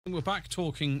We're back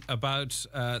talking about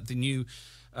the new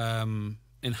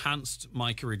enhanced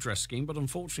mica redress scheme, but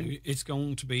unfortunately it's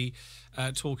going to be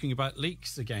talking about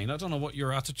leaks again. I don't know what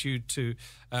your attitude to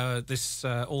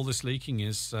all this leaking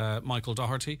is, Michael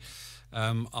Doherty,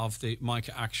 of the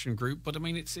Mica Action Group, but I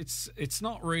mean it's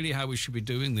not really how we should be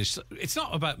doing this. It's not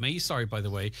about me, sorry, by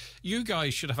the way. You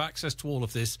guys should have access to all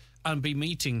of this and be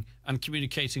meeting and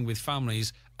communicating with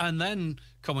families and then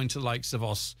coming to the likes of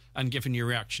us and giving your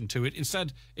reaction to it.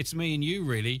 Instead, it's me and you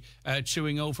really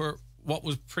chewing over what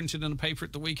was printed in the paper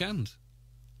at the weekend.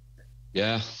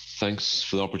 Yeah, thanks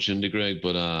for the opportunity, Greg.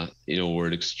 But,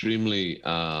 we're extremely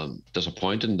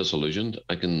disappointed and disillusioned,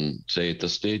 I can say at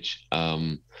this stage.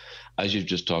 As you've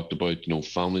just talked about,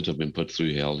 families have been put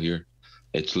through hell here.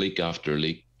 It's leak after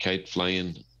leak, kite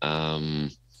flying,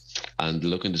 and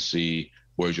looking to see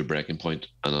where's your breaking point.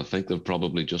 And I think they've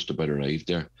probably just about arrived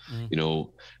there.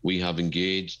 We have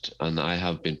engaged, and I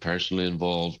have been personally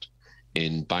involved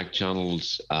in back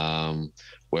channels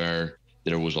where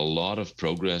there was a lot of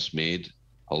progress made,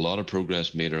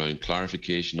 around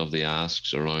clarification of the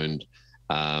asks, around,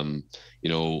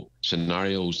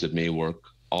 scenarios that may work,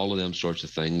 all of them sorts of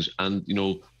things. And,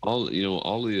 all of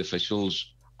the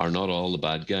officials are not all the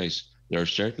bad guys. There are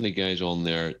certainly guys on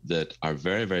there that are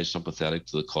very, very sympathetic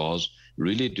to the cause,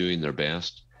 really doing their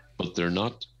best, but they're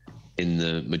not in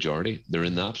the majority. They're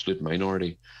in the absolute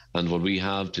minority. And what we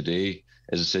have today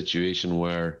is a situation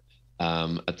where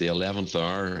at the 11th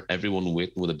hour, everyone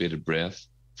waiting with a bated breath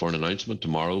for an announcement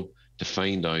tomorrow to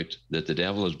find out that the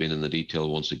devil has been in the detail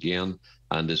once again.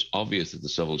 And it's obvious that the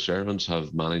civil servants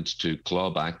have managed to claw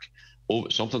back.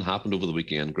 Something happened over the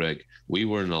weekend, Greg. We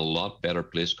were in a lot better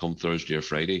place come Thursday or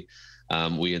Friday.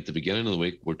 We, at the beginning of the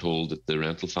week, were told that the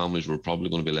rental families were probably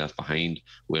going to be left behind.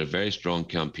 We had a very strong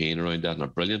campaign around that and a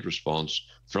brilliant response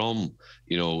from,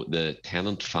 the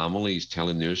tenant families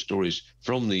telling their stories,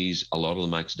 from a lot of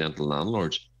them accidental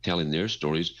landlords telling their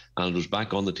stories, and it was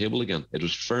back on the table again. It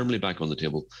was firmly back on the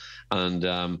table. And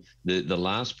the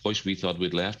last push we thought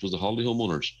we'd left was the holiday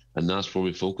homeowners, and that's where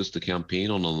we focused the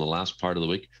campaign on the last part of the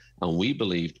week. And we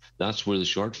believed that's where the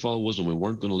shortfall was, and we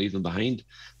weren't going to leave them behind.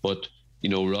 But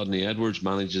Rodney Edwards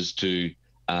manages to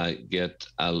get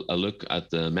a look at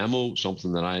the memo,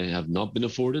 something that I have not been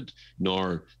afforded,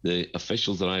 nor the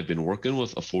officials that I've been working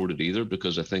with afforded either,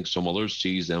 because I think some others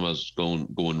sees them as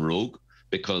going rogue,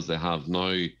 because they have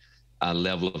now a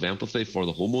level of empathy for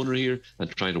the homeowner here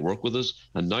and trying to work with us.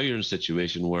 And now you're in a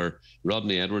situation where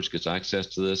Rodney Edwards gets access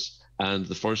to this, and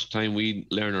the first time we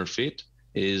learn our fate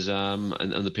is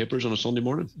and the papers on a Sunday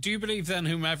morning. Do you believe then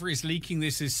whomever is leaking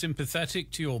this is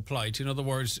sympathetic to your plight? In other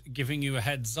words, giving you a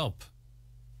heads up?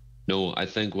 No, I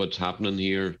think what's happening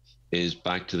here is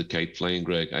back to the kite flying,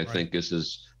 Greg. I think this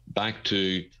is back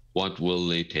to what will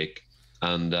they take.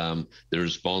 And the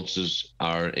responses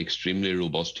are extremely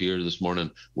robust here this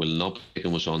morning. Will not be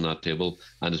taking what's on that table.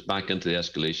 And it's back into the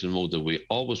escalation mode that we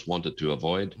always wanted to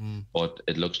avoid, but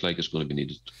it looks like it's going to be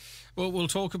needed. Well, we'll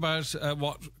talk about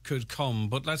what could come,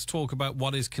 but let's talk about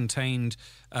what is contained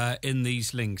in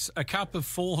these links. A cap of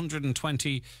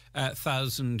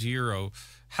 €420,000.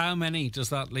 How many does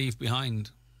that leave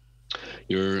behind?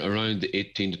 You're around the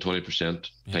 18 to 20%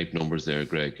 type numbers there,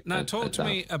 Greg. Now, talk to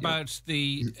me about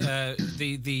the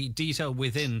detail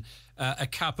within a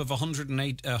cap of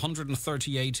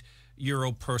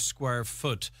 €138 per square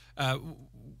foot.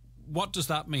 What does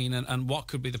that mean, and what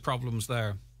could be the problems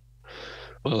there?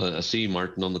 Well, I see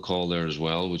Martin on the call there as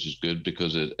well, which is good,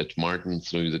 because it's Martin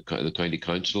through the County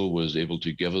Council was able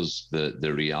to give us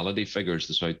the reality figures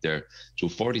that's out there. So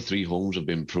 43 homes have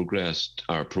been processed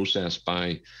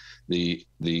by the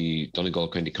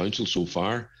Donegal County Council so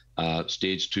far,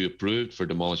 stage 2 approved for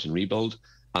demolish and rebuild,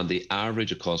 and the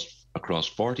average across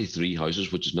 43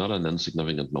 houses, which is not an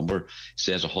insignificant number,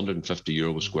 says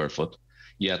 €150 a square foot.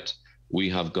 Yet we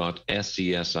have got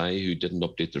SCSI, who didn't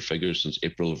update their figures since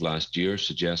April of last year,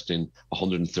 suggesting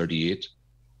 €138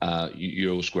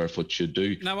 a square foot should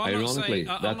do. Now, ironically,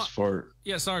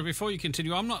 Yeah, sorry, before you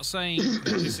continue, I'm not saying that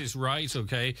this is right,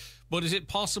 okay? But is it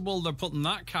possible they're putting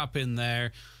that cap in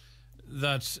there,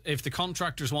 that if the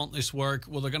contractors want this work,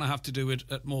 well, they're going to have to do it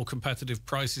at more competitive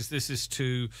prices? This is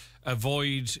to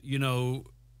avoid,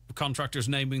 contractors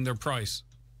naming their price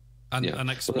and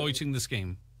exploiting the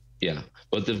scheme. Yeah,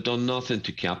 but they've done nothing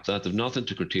to cap that. They've nothing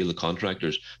to curtail the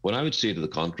contractors. What I would say to the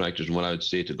contractors, and what I would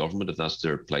say to government, if that's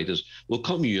their plight, is, well,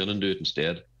 come you in and do it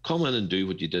instead. Come in and do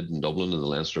what you did in Dublin in the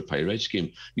Leinster Pyrite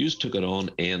scheme. You just took it on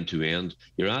end to end.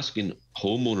 You're asking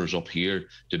homeowners up here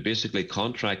to basically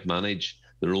contract manage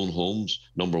their own homes,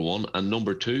 number one. And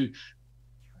number two,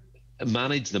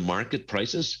 manage the market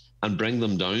prices. and bring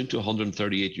them down to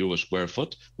 €138 a square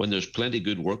foot when there's plenty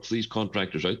good work for these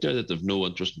contractors out there that they've no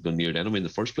interest in being near it anyway in the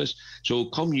first place. So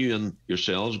come you and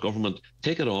yourselves, government,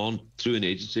 take it on through an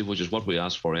agency, which is what we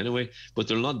asked for anyway, but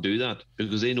they'll not do that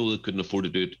because they know they couldn't afford to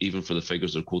do it even for the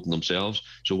figures they're quoting themselves.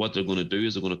 So what they're going to do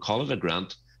is they're going to call it a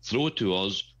grant, throw it to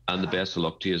us, and the best of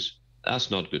luck to you.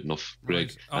 That's not good enough, Greg.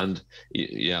 Right. And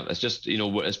yeah, it's just,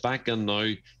 it's back in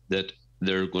now that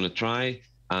they're going to try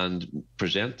and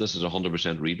present this as a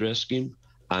 100% redress scheme.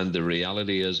 And the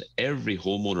reality is every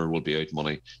homeowner will be out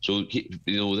money. So,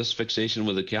 this fixation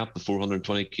with the cap, the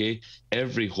 420k,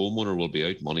 every homeowner will be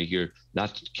out money here.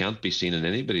 That can't be seen in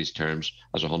anybody's terms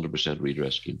as a 100%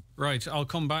 redress scheme. Right. I'll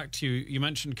come back to you. You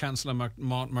mentioned Councillor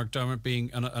Martin McDermott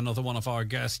being another one of our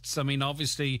guests. I mean,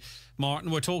 obviously,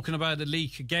 Martin, we're talking about a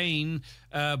leak again,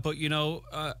 but,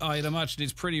 I'd imagine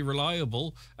it's pretty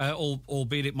reliable,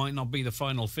 albeit it might not be the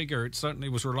final figure. It certainly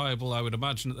was reliable, I would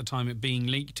imagine, at the time it being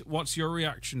leaked. What's your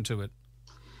reaction to it?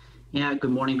 Yeah,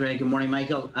 good morning, Greg. Good morning,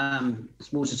 Michael. I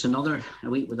suppose it's another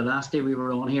week. With the last day we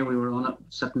were on here, we were on it,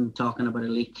 sitting talking about a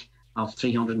leak of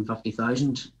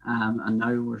 350,000, and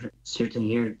now we're sitting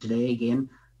here today again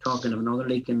talking of another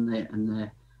leak in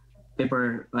the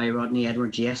paper by Rodney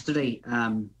Edwards yesterday.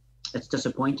 It's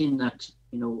disappointing that,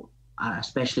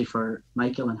 especially for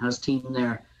Michael and his team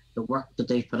there, the work that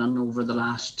they've put in over the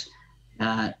last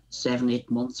 7-8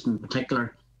 months in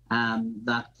particular,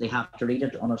 that they have to read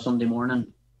it on a Sunday morning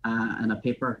in a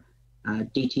paper,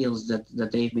 details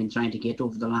that they've been trying to get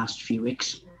over the last few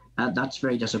weeks. That's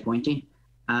very disappointing.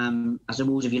 I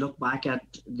suppose if you look back at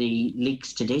the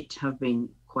leaks to date, have been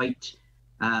quite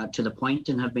to the point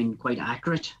and have been quite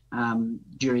accurate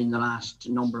during the last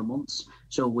number of months.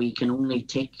 So we can only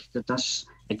take that this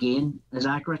again is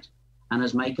accurate. And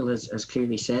as Michael has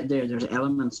clearly said there's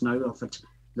elements now of it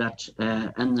that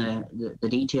in the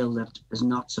detail that is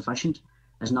not sufficient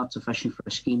for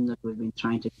a scheme that we've been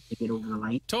trying to get over the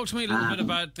line. Talk to me a little bit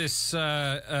about this,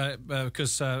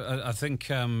 because I think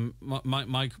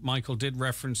Michael did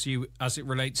reference you as it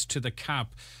relates to the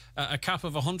cap, a cap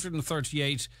of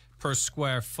 138 per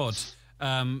square foot.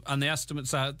 And the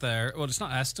estimates out there, well, it's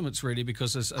not estimates really,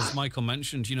 because as Michael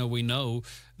mentioned, we know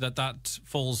that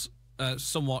falls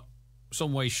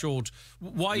some way short.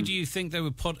 Why do you think they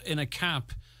would put in a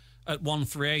cap at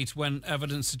 138 when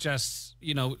evidence suggests,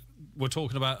 we're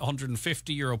talking about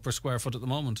 €150 per square foot at the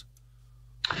moment?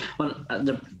 Well,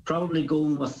 they're probably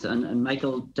going with, and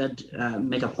Michael did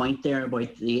make a point there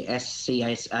about the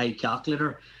SCSI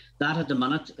calculator. That at the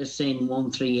minute is saying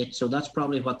 138, so that's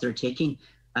probably what they're taking.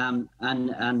 And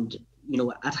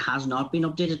it has not been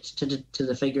updated to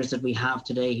the figures that we have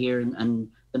today here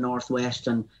in the Northwest.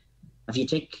 And if you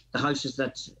take the houses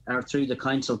that are through the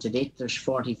council to date, there's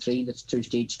 43 that's through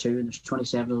stage 2, and there's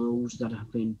 27 of those that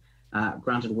have been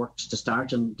granted works to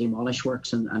start and demolish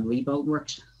works and rebuild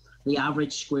works. The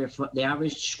average square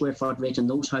foot rate in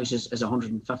those houses is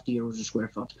 €150 a square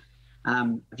foot.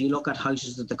 If you look at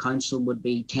houses that the council would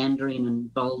be tendering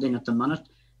and building at the minute,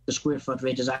 the square foot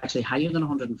rate is actually higher than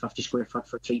 150 square foot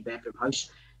for a 3-bedroom house.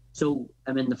 So,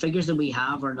 the figures that we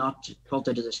have are not pulled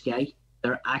out of the sky.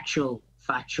 They're actual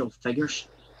factual figures.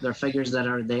 They're figures that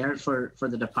are there for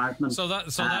the department. So that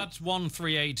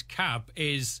 138 cap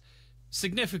is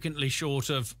significantly short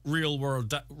of real world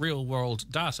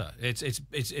data.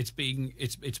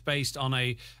 It's based on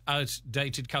a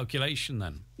outdated calculation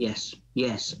then.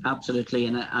 Yes, absolutely,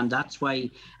 and that's why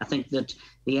I think that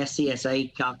the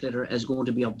SCSI calculator is going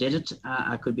to be updated.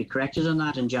 I could be corrected on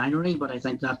that in January, but I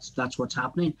think that's what's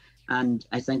happening, and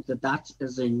I think that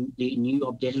is the new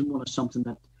updated one is something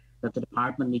that the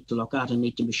department need to look at and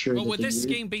need to be sure. Well, would this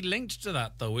scheme be linked to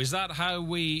that, though? Is that how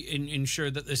we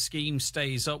ensure that the scheme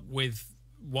stays up with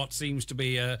what seems to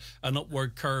be an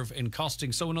upward curve in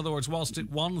costing? So, in other words, whilst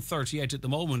at 138 at the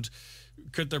moment,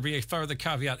 could there be a further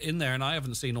caveat in there? And I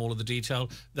haven't seen all of the detail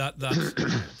that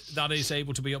is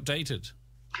able to be updated.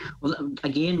 Well,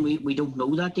 again, we don't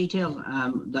know that detail.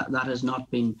 That has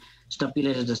not been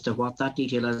stipulated as to what that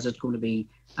detail is. It's going to be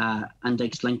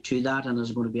index linked to that, and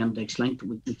is going to be index linked.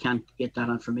 We can't get that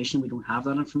information. We don't have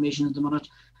that information at the minute.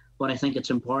 But I think it's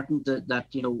important that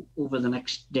over the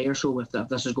next day or so, if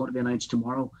this is going to be announced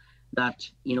tomorrow, that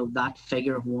that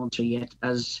figure of 138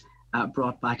 is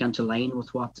brought back into line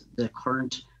with what the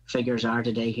current figures are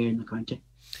today here in the county.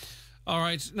 All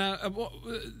right. Now,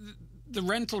 the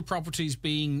rental properties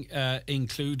being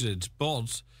included,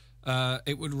 but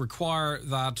it would require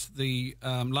that the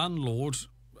landlord,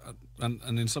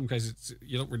 and in some cases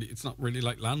it's not really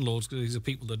like landlords, because these are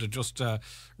people that are just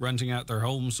renting out their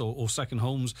homes or second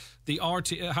homes. The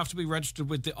have to be registered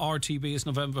with the RTB is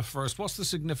November 1st. What's the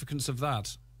significance of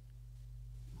that?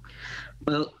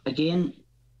 Well, again,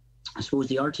 I suppose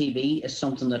the RTB is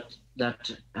something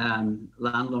that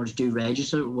landlords do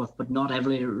register with, but not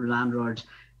every landlord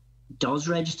does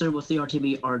register with the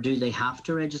RTB, or do they have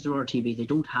to register RTB? They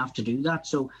don't have to do that.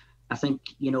 So I think,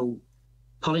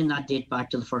 pulling that date back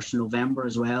to the 1st of November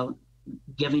as well,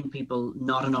 giving people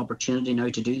not an opportunity now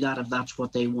to do that if that's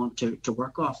what they want to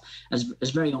work off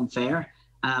is very unfair.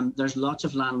 There's lots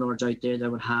of landlords out there that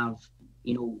would have,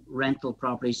 rental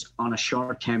properties on a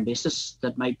short-term basis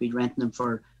that might be renting them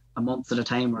for a month at a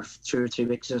time or 2 or 3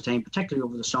 weeks at a time, particularly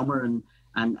over the summer and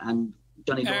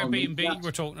Donegal Airbnb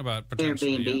we're talking about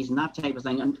Airbnbs and that type of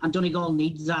thing, and Donegal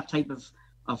needs that type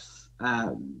of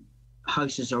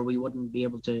houses, or we wouldn't be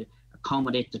able to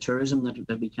accommodate the tourism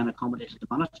that we can accommodate at the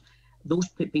minute. Those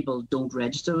people don't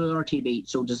register with RTB,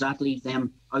 so does that leave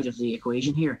them out of the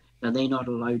equation here? Are they not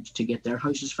allowed to get their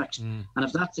houses fixed? And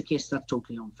if that's the case, that's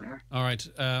totally unfair. All right.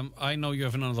 I know you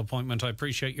have another appointment. I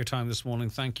appreciate your time this morning.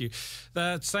 Thank you.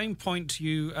 That same point to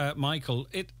you, Michael.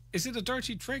 Is it a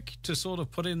dirty trick to sort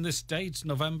of put in this date,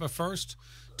 November 1st?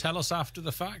 Tell us after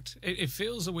the fact. It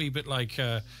feels a wee bit like...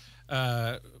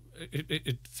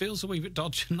 It feels a wee bit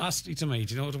dodgy and nasty to me.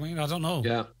 Do you know what I mean? I don't know.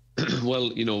 Yeah. Well,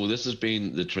 this has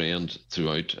been the trend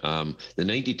throughout. The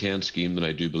 90-10 scheme that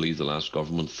I do believe the last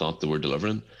government thought they were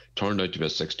delivering turned out to be a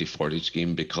 60-40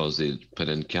 scheme because they put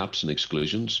in caps and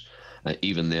exclusions.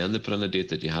 Even then, they put in a date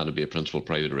that you had to be a principal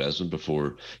private resident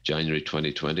before January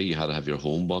 2020. You had to have your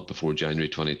home bought before January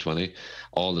 2020,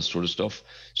 all this sort of stuff.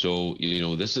 So,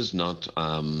 this is not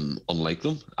unlike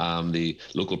them. The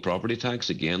local property tax,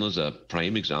 again, is a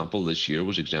prime example. This year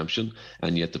was exemption,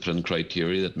 and yet they put in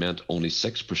criteria that meant only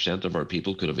 6% of our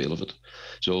people could avail of it.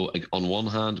 So, on one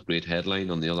hand, great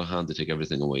headline. On the other hand, they take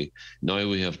everything away. Now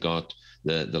we have got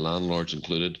the landlords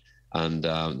included, and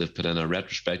they've put in a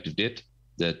retrospective date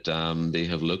that they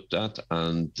have looked at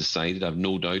and decided. I've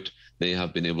no doubt they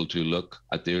have been able to look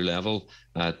at their level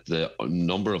at the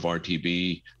number of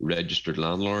RTB registered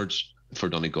landlords for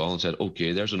Donegal and said,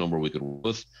 okay, there's a number we could work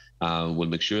with. We'll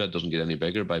make sure that doesn't get any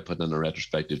bigger by putting in a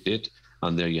retrospective date.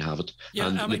 And there you have it. Yeah,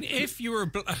 and I mean, if you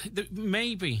were...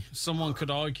 maybe someone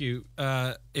could argue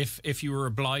if you were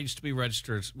obliged to be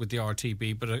registered with the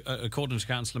RTB, but according to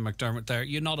Councillor McDermott there,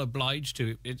 you're not obliged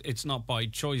to. It's not by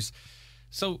choice.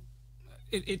 So...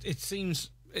 It seems,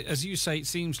 as you say, it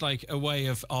seems like a way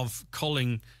of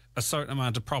culling a certain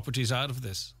amount of properties out of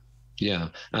this. Yeah,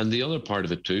 and the other part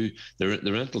of it too, the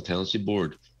rental tenancy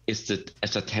board, it's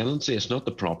a tenancy. It's not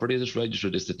the property that's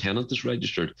registered. It's the tenant that's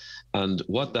registered. And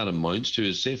what that amounts to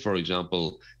is, say, for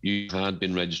example, you had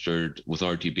been registered with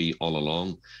RTB all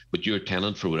along, but your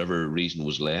tenant, for whatever reason,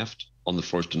 was left on the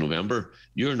 1st of November.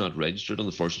 You're not registered on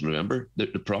the 1st of November. The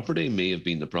property may have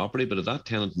been the property, but if that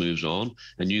tenant moves on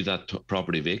and you that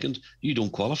property vacant, you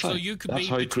don't qualify. So you could That's be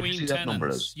how between crazy tenants. That number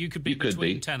is. You could be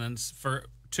between tenants for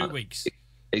 2 weeks.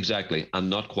 Exactly, and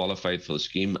not qualified for the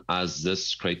scheme as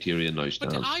this criteria now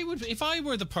stands. But I would, if I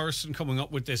were the person coming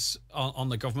up with this on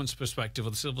the government's perspective or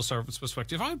the civil servant's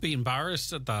perspective, I'd be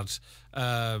embarrassed at that.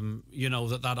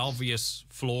 That obvious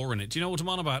flaw in it. Do you know what I'm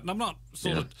on about? And I'm not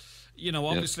sort of.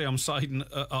 Obviously I'm siding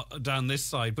down this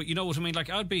side, but you know what I mean? Like,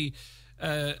 I'd be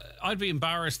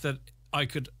embarrassed that I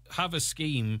could have a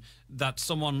scheme that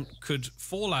someone could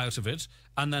fall out of it,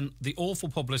 and then the awful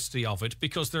publicity of it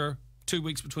because there are 2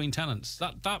 weeks between tenants.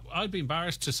 That I'd be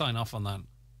embarrassed to sign off on that.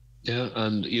 Yeah,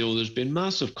 and there's been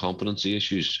massive competency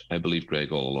issues, I believe,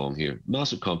 Greg, all along here.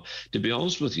 To be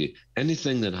honest with you,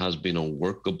 anything that has been a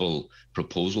workable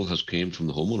proposal has came from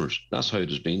the homeowners. That's how it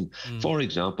has been. For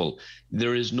example,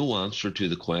 there is no answer to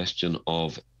the question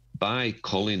of, by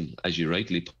culling, as you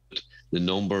rightly put, the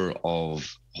number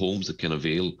of homes that can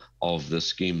avail of this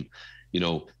scheme.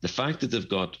 The fact that they've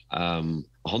got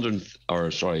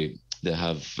they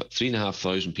have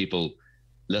 3,500 people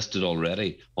listed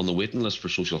already on the waiting list for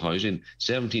social housing,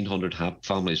 1,700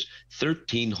 families,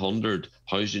 1,300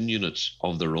 housing units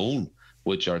of their own,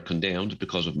 which are condemned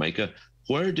because of MICA.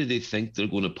 Where do they think they're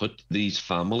going to put these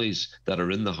families that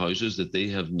are in the houses that they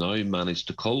have now managed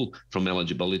to cull from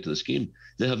eligibility to the scheme?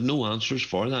 They have no answers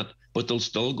for that, but they'll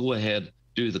still go ahead,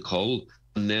 do the cull,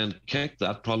 and then kick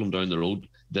that problem down the road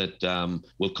that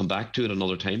we'll come back to it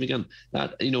another time again.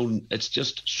 That it's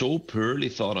just so poorly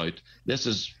thought out. This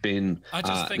has been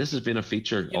a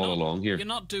feature all along here. You're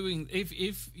not doing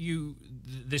if you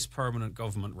this permanent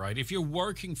government, right? If you're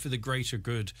working for the greater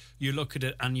good, you look at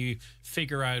it and you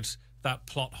figure out that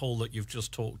plot hole that you've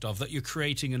just talked of, that you're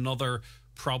creating another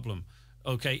problem.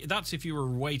 Okay, that's if you were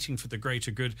waiting for the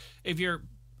greater good. If you're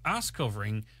ass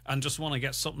covering and just want to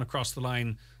get something across the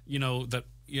line, that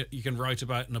you can write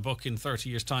about in a book in 30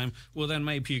 years' time, well, then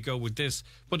maybe you go with this.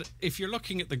 But if you're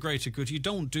looking at the greater good, you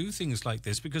don't do things like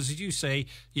this because, as you say,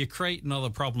 you create another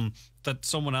problem that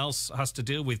someone else has to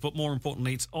deal with. But more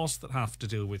importantly, it's us that have to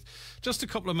deal with. Just a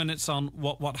couple of minutes on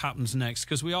what happens next,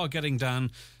 because we are getting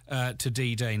down to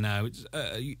D-Day now,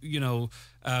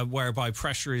 whereby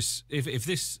pressure is, if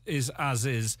this is as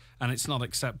is and it's not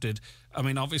accepted, I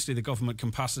mean, obviously the government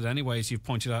can pass it anyway, as you've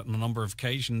pointed out on a number of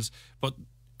occasions, but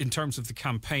in terms of the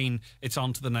campaign, it's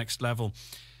on to the next level.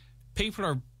 People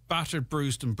are battered,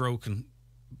 bruised and broken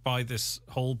by this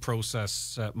whole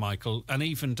process, Michael, and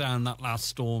even down that last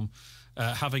storm,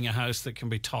 having a house that can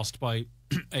be tossed by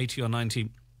 80 or 90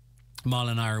 mile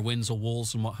an hour winds or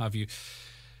walls and what have you.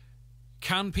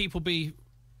 Can people be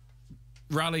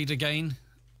rallied again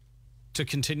to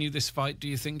continue this fight, do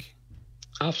you think?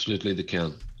 Absolutely they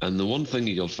can. And the one thing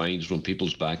you'll find is when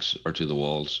people's backs are to the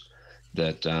walls,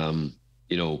 that,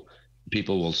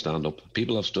 people will stand up.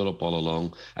 People have stood up all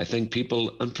along. I think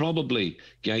people, and probably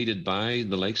guided by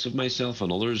the likes of myself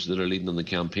and others that are leading on the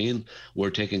campaign, were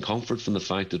taking comfort from the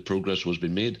fact that progress was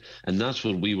being made. And that's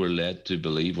what we were led to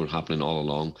believe were happening all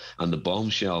along. And the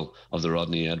bombshell of the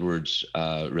Rodney Edwards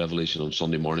revelation on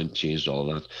Sunday morning changed all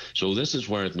of that. So this is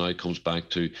where it now comes back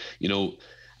to,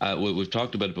 we've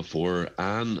talked about it before.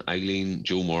 Anne, Eileen,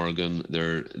 Joe Morgan,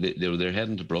 they're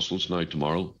heading to Brussels now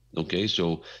tomorrow. Okay,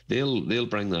 so they'll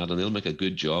bring that, and they'll make a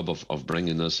good job of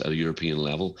bringing this at a European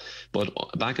level. But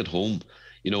back at home,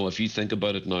 if you think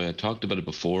about it now, I talked about it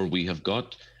before, we have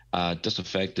got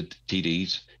disaffected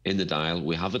TDs in the dial.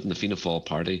 We have it in the Fianna Fáil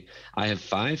party. I have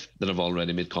 5 that have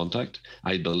already made contact.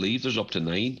 I believe there's up to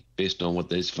 9 based on what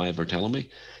these 5 are telling me.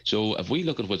 So if we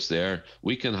look at what's there,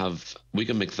 we can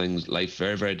make life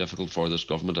very, very difficult for this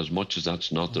government, as much as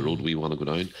that's not the road we want to go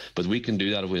down. But we can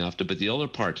do that if we have to. But the other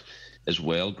part as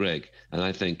well, Greg, and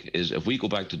I think is if we go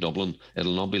back to Dublin,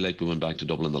 it'll not be like we went back to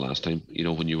Dublin the last time,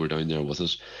 when you were down there with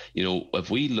us. If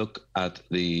we look at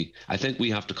I think we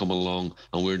have to come along,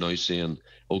 and we're now saying,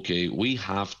 okay, we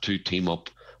have to team up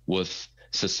with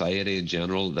society in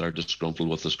general that are disgruntled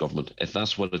with this government, if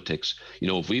that's what it takes.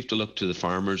 If we have to look to the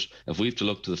farmers, if we have to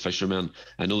look to the fishermen,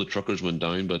 I know the truckers went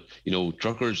down, but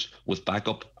truckers with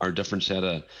backup are a different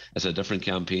it's a different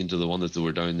campaign to the one that they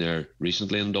were down there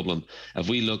recently in Dublin. If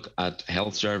we look at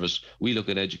health service, we look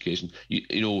at education,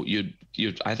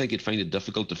 I think you'd find it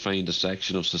difficult to find a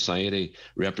section of society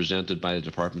represented by the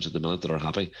departments at the minute that are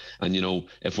happy. And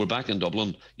if we're back in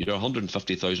Dublin,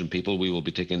 150,000 people, we will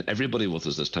be taking everybody with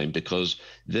us this time, because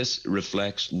this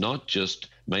reflects not just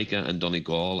Micah and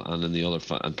Donegal and in the other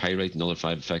and Pyrite and other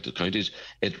 5 affected counties.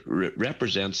 It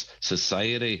represents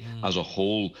society as a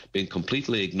whole being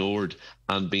completely ignored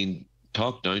and being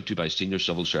talked down to by senior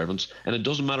civil servants. And it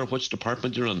doesn't matter which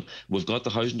department you're in. We've got the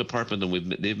housing department, and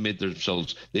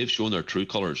they've shown their true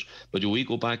colours. But we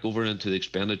go back over into the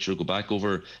expenditure, go back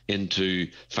over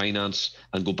into finance,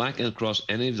 and go back across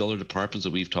any of the other departments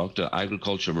that we've talked to,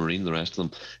 agriculture, marine, the rest of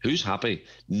them. Who's happy?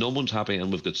 No one's happy.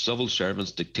 And we've got civil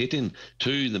servants dictating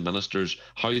to the ministers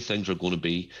how things are going to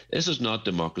be. This is not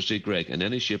democracy, Greg, in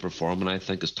any shape or form, and I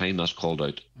think it's time that's called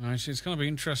out. Actually, it's going to be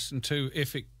interesting too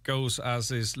if it goes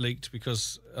as is leaked,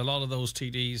 because a lot of those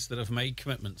TDs that have made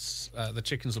commitments, the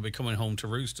chickens will be coming home to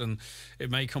roost, and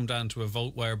it may come down to a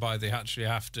vote whereby they actually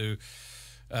have to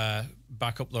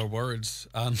back up their words,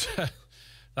 and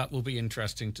that will be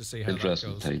interesting to see how that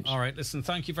goes. Times. All right, listen,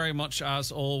 thank you very much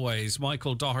as always.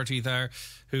 Michael Doherty there,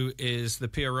 who is the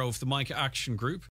PRO of the Micah Action Group.